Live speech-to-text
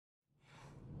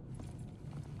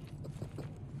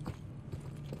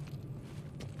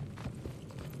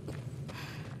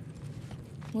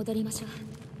戻りましょ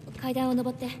う。階段を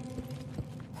登って。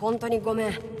本当にごめ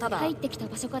ん。ただ入ってきた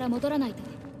場所から戻らないと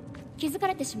気づか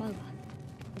れてしまうわ。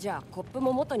じゃあコップ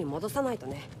も元に戻さないと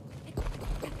ね。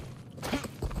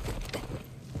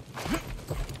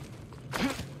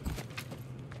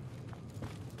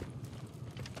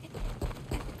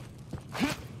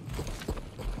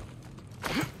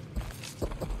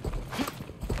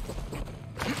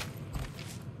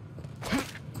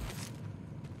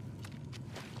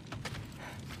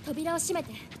扉を閉め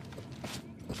て。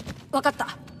分かった。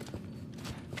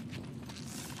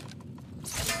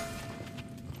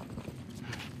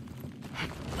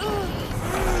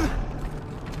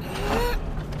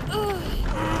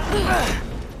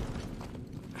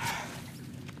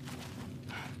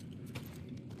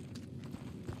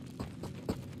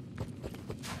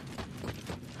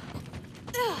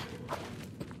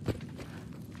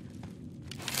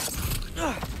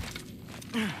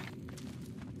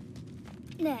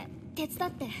ねえ、手伝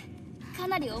って。か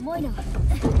なり重いの。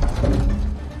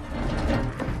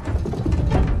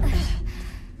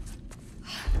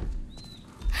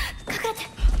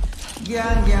ギ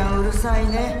ャンギャンうるさい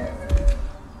ね。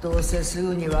どうせす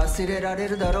ぐに忘れられ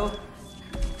るだろう。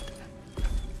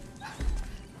ダ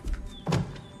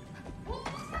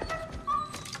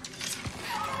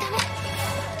メ。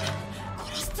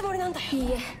殺すつもりなんだよ。い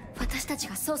いえ、私たち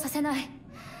がそうさせない。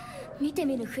見て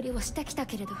見ぬふりをしてきた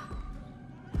けれど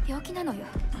病気なのよ。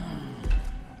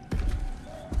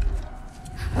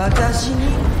私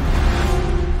に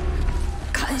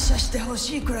感謝してほ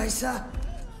しいくらいさ。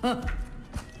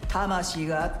魂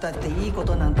があったっていいこ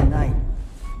となんてない。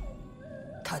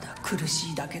ただ苦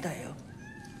しいだけだよ。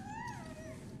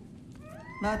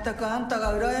まったくあんた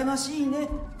が羨ましいね。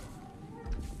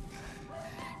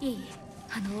いい、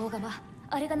あの大釜、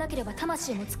あれがなければ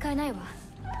魂も使えないわ。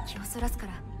気をそらすか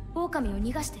ら狼を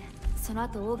逃がして、その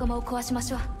後大釜を壊しま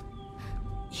しょう。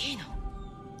いいの？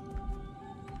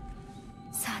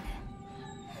さあね。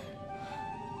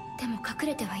でも隠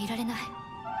れてはいられない。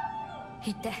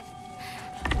言って。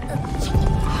お父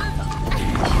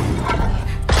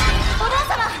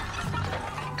様！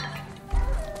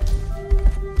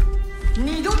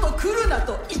二度と来るな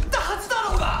と言ったはずだ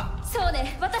ろうが。そう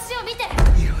ね、私を見て。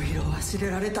いろいろ忘れ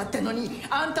られたってのに、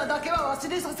あんただけは忘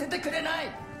れさせてくれな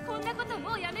い。こんなこと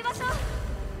もうやめましょう。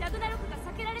ラグナロクが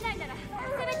避けられないなら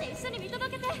せめて一緒に見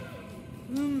届けて。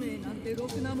運命なんてろ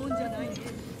くなもんじゃないね。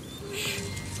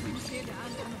そのせいであ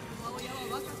んたの母親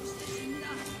は若くして死んだ。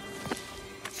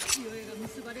父親が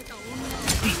結ばれた女は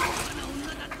立派な女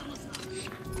だったのさ。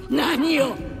何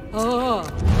よ。あ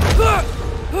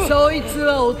あ、そいつ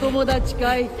はお友達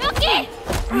かい？ロキ！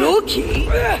ロキ？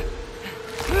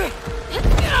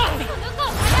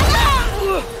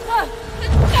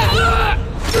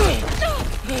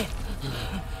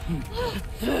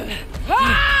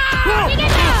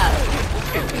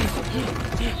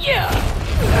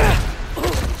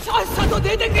さっさと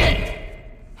出てけ。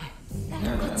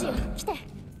こっちよ、来て。こ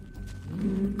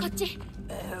っち。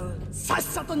さっ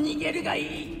さと逃げるがい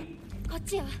い。こっ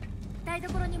ちよ。台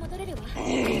所に戻れるわ。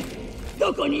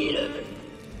どこにいる？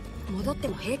戻って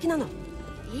も平気なの？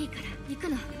いいから行く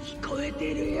の。聞こえ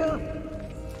てるよ。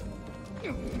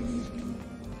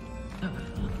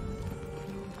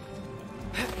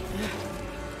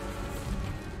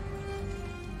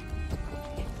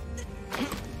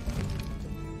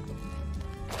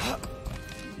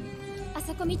あ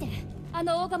そこ見て。あ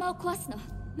の大釜を壊すの。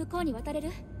向こうに渡れる？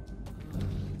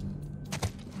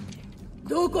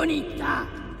どこに行った？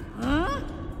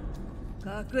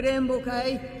かくれんぼか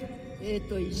い？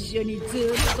一緒にずっ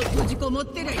と閉じこもっ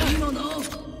てりゃいいもの。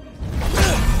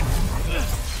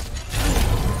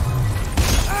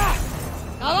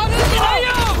変わるんじゃないよ。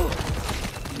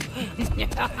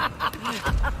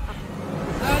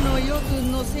あの余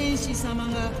分の戦士様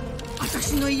が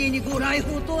私の家にご来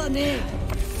訪とはね。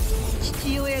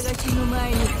父親が死ぬ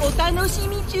前にお楽し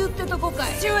み中ってとこか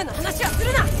い。父親の話はす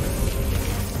るな。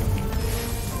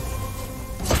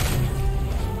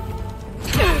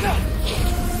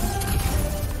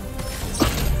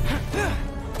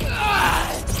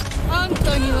あん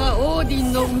たにはオーディ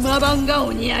ンの馬番が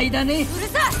お似合いだね。うる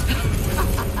さい。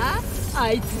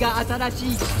あいつが新し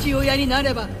い父親にな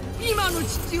れば今の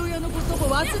父親のこと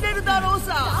も忘れるだろう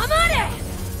さ。黙れ。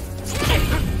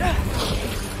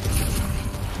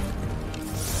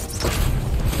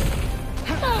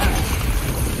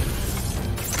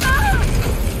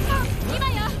今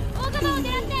よ、大釜を狙っ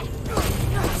て。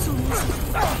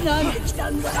なんで来た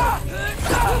んだ。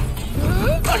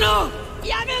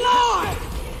やめろ。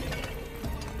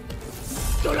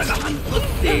ドラが半飛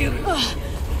んでいる。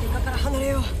床から離れ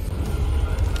よう。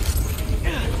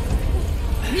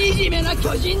惨めな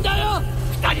巨人だよ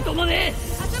二人ともね。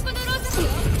あそこのローサスよ。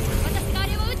私があ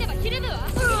れを撃てばひるむわ。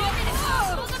両手で大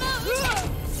玉を撃っ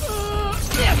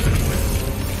て。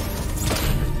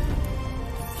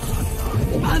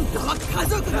あんたは家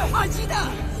族の恥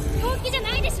だ。本気じゃ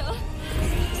ないでしょ。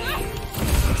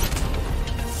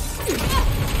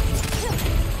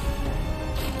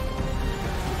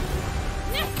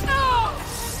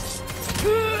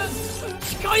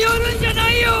近寄るんじゃ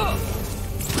ないよ。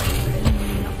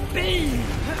ベイン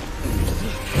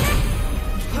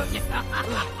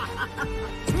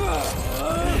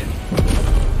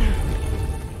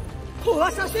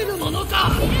壊させるもの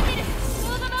か。みるみる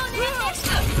大玉を狙って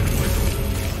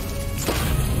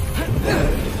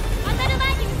当たる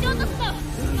前に撃ち落とすと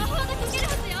魔法が解けるは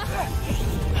ずよ。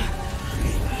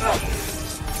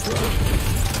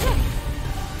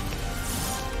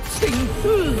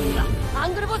ア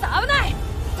ングルボス危ない。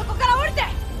そこから降りて。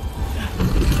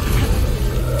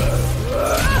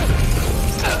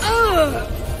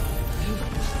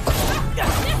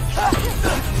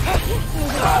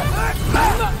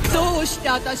どうして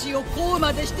私をこう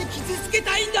までして傷つけ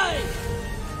たいんだい。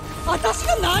私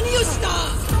が何をした。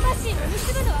魂の盗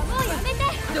むのはもうやめて。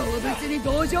動物に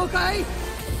同情かい。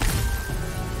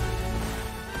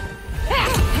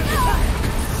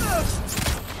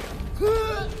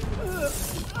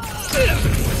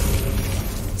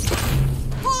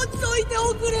ほっといて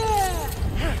おくれ。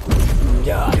ひ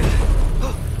る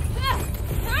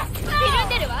ん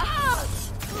でるわ。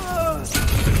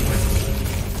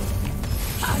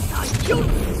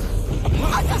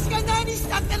私が何し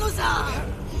たってのさ。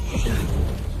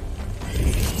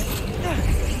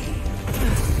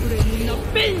それみんな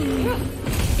ベン。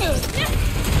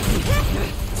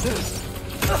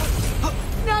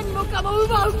何もかも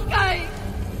奪うんかい。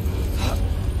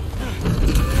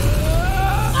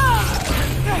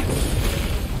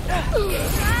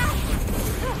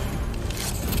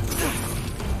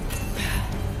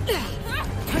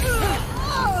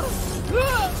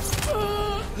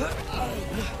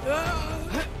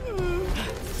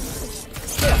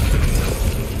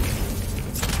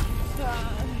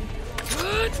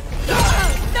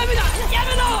ダメだ、や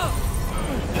めろ。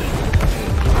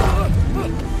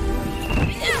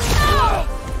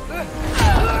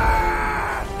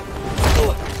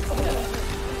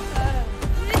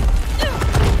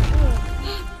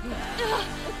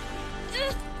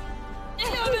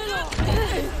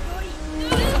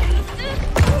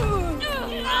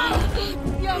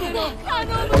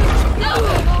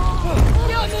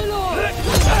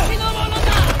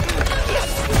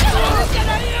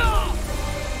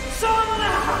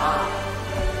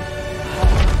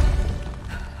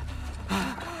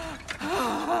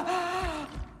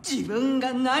自分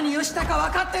が何をしたか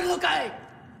分かってるのかい。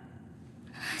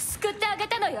救ってあげ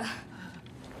たのよ。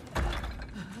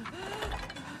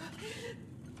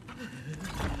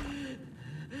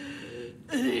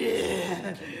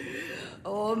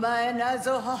お前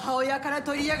謎を母親から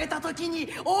取り上げた時に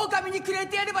狼にくれ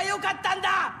てやればよかったん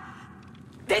だ。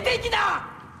出て行きな。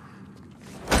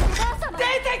お母様。出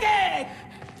て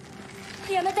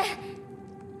け。やめて。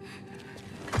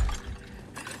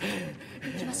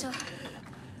行きましょう。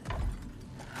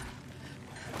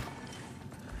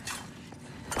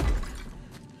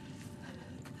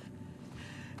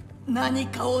何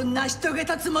かを成し遂げ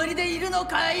たつもりでいるの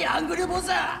かい、アングルボ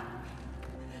ザー。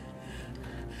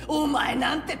お前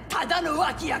なんてただの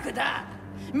脇役だ。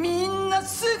みんな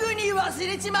すぐに忘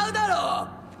れちまうだろ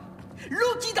う。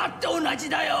ロキだって同じ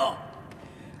だよ。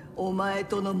お前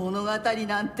との物語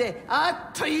なんて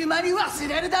あっという間に忘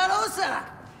れるだろうさ。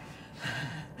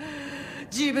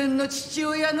自分の父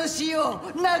親の死を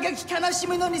嘆き悲し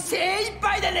むのに精一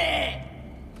杯だね。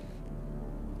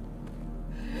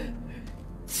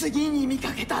次に見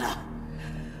かけたら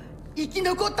生き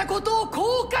残ったことを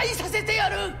後悔させてや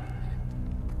る。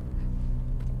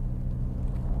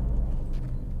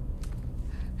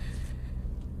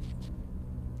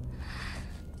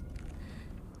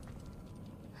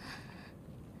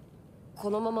こ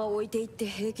のまま置いていって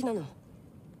平気なの？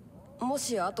も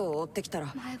し後を追ってきた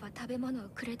ら。前は食べ物を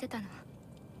くれてたの。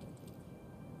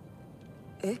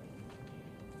え？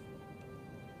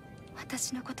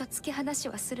私のこと突き放し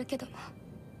はするけども、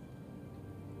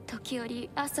時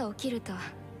折朝起きると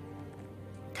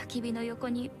焚き火の横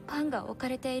にパンが置か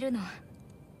れているの。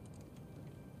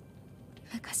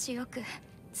昔よく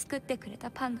作ってくれた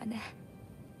パンがね。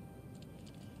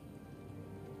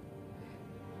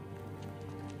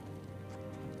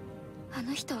あ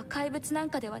の人は怪物なん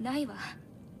かではないわ。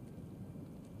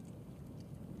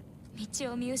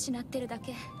道を見失ってるだ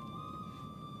け。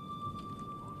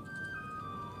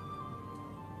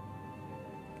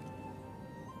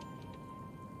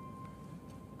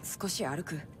少し歩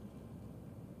く。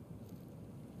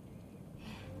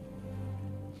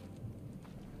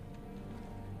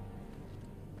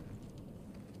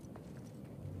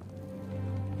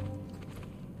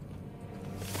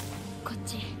こっ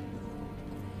ち。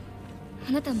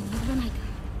あなたも戻らないと。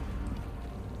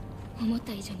思っ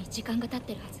た以上に時間が経っ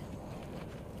てるはず。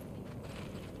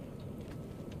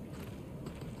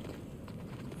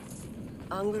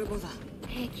アングルボザ。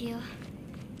平気よ。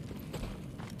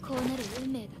こうなる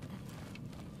運命だったんだ。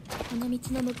この道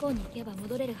の向こうに行けば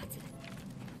戻れるは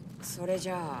ず。それじ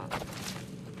ゃあ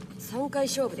3回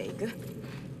勝負で行く？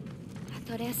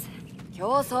とりあえず競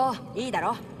争いいだ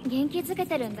ろ。元気づけ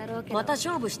てるんだろうけど、また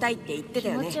勝負したいって言ってた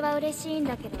よね。気持ちは嬉しいん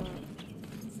だけど、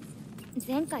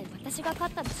前回私が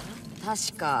勝ったでしょ。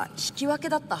確か引き分け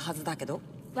だったはずだけど。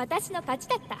私の勝ち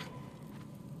だった。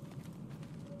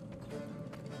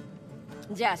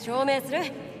じゃあ証明する。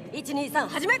123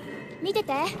始め。見て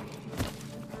て。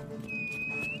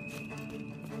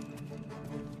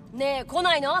ねえ来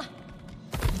ないの？さ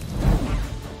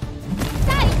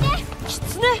あ行って。キ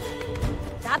ツネ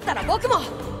だったら僕も。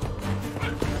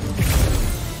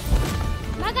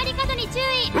曲がり角に注意。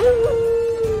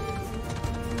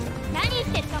何言っ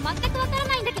てるか全くわから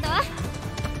ないんだけど、こ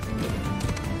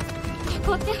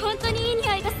こって本当にいい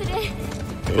匂いがする。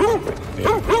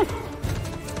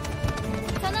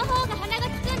その方が鼻が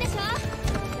利くんでしょ。よ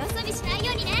そ見しない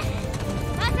ようにね。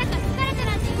まさか疲れた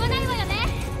なんて言わないわよね。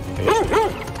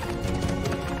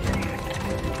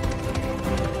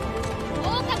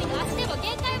狼の足でも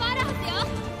限界はあるはずよ。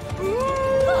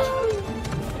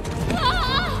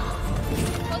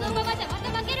このままじゃまた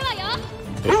負けるわよ。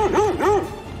そ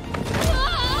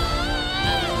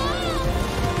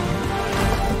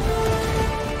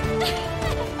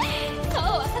う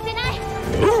はさせない。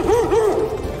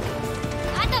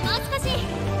あともう少し。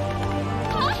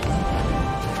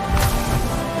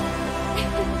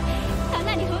か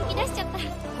なり本気出しちゃった。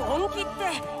本気って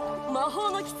魔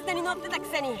法の狐に乗ってたく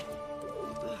せに。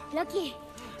ロキ、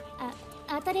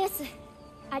アトレウス、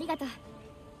ありがとう。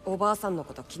おばあさんの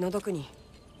こと気の毒に。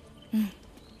うん。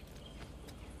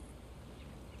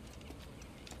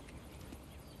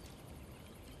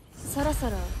そろそ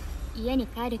ろ家に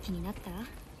帰る気になった？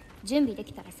準備で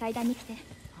きたら祭壇に来て。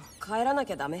帰らな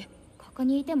きゃダメ？ここ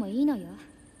にいてもいいのよ。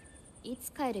い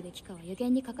つ帰るべきかは予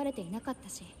言に書かれていなかった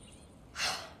し。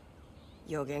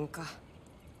予言か。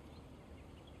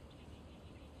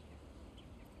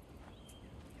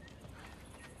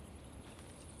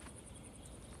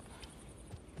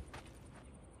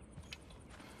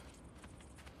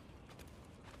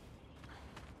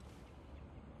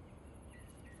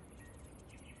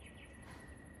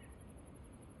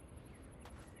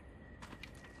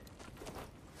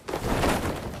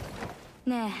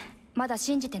ねえ、まだ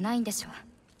信じてないんでしょ。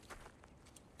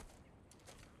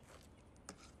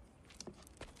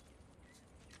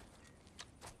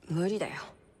無理だよ。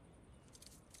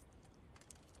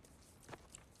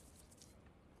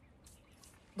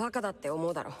バカだって思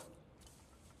うだろ。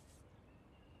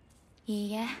い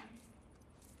いえ、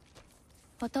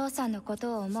お父さんのこ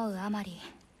とを思うあまり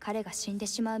彼が死んで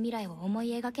しまう未来を思い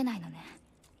描けないのね。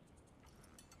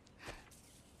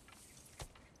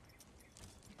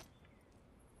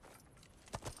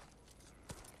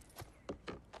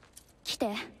来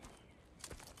て。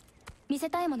見せ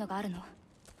たいものがあるの。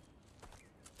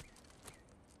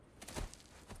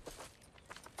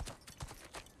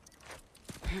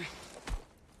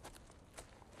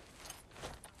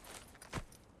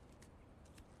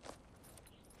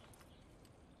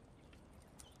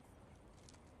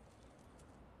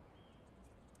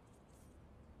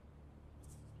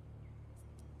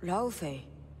ラウフェイ。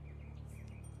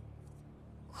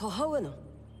母上の。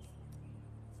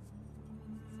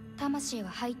魂は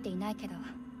入っていないけど、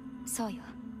そうよ。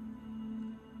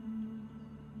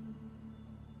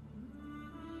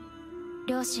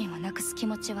両親を亡くす気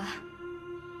持ちは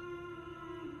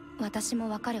私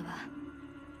もわかるわ。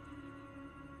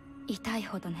痛い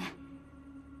ほどね。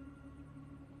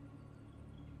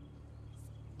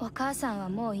お母さんは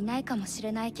もういないかもし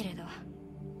れないけれど、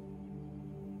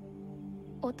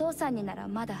お父さんになら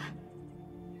まだ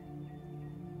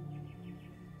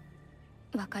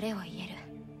別れを言える。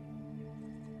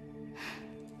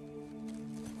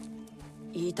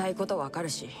言いたいことわかる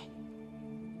し、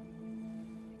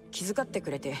気遣って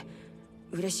くれて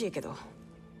嬉しいけど、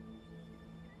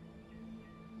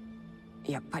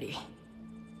やっぱり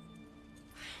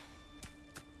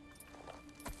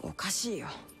おかしいよ。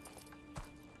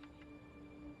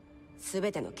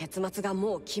全ての結末が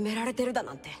もう決められてるだ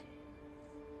なんて。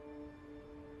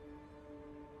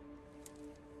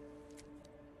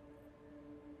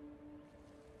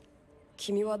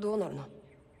君はどうなるの？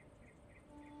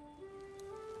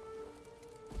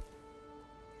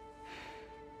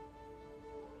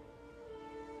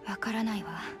わからない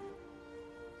わ。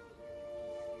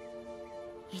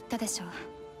言ったでしょ。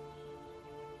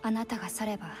あなたが去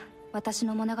れば私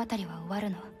の物語は終わ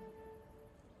るの。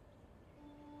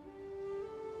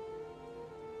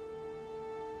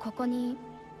ここに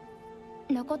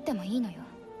残ってもいいのよ。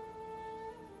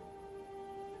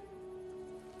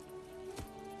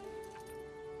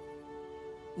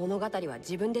物語は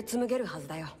自分で紡げるはず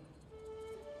だよ。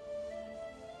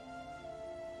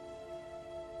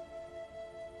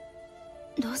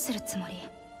どうするつもり？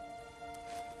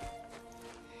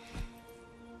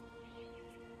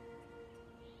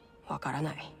わから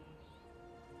ない。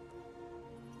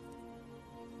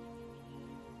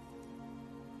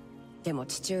でも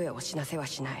父上を死なせは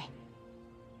しない。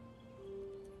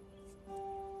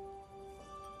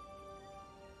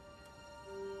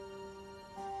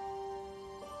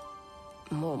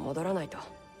もう戻らないと。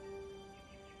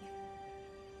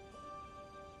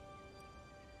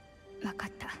分か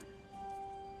った。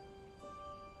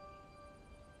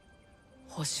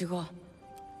星が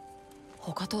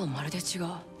他とはまるで違う。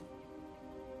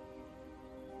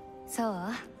そう？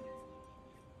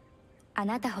あ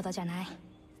なたほどじゃない。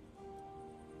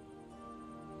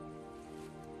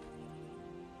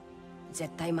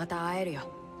絶対また会えるよ。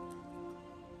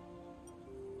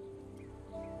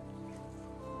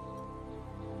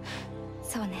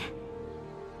そうね。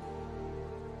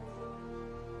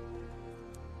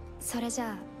それじ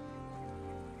ゃあ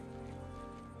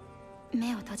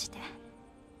目を閉じて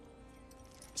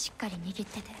しっかり握っ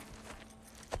てて。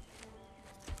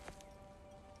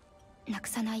なく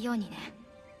さないようにね。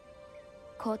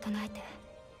こう唱えて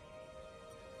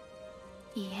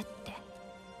「いいえ」って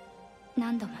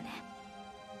何度もね。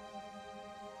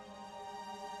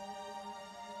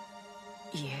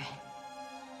いいえ、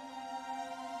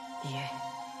いい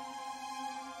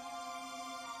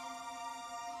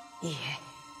え、いいえ。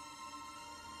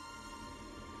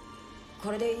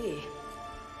これでいい？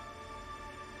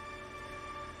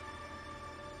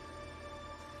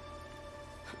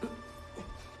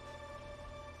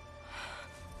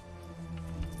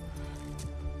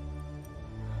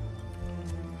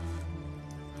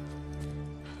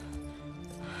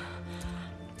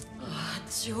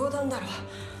冗談だろ。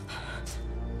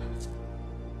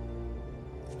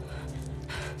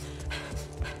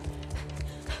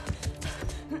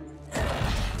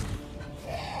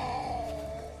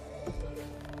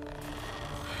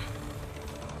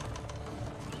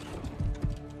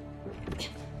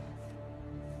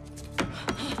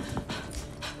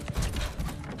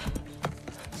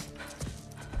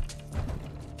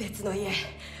別の家、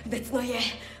別の家、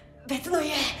別の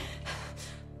家。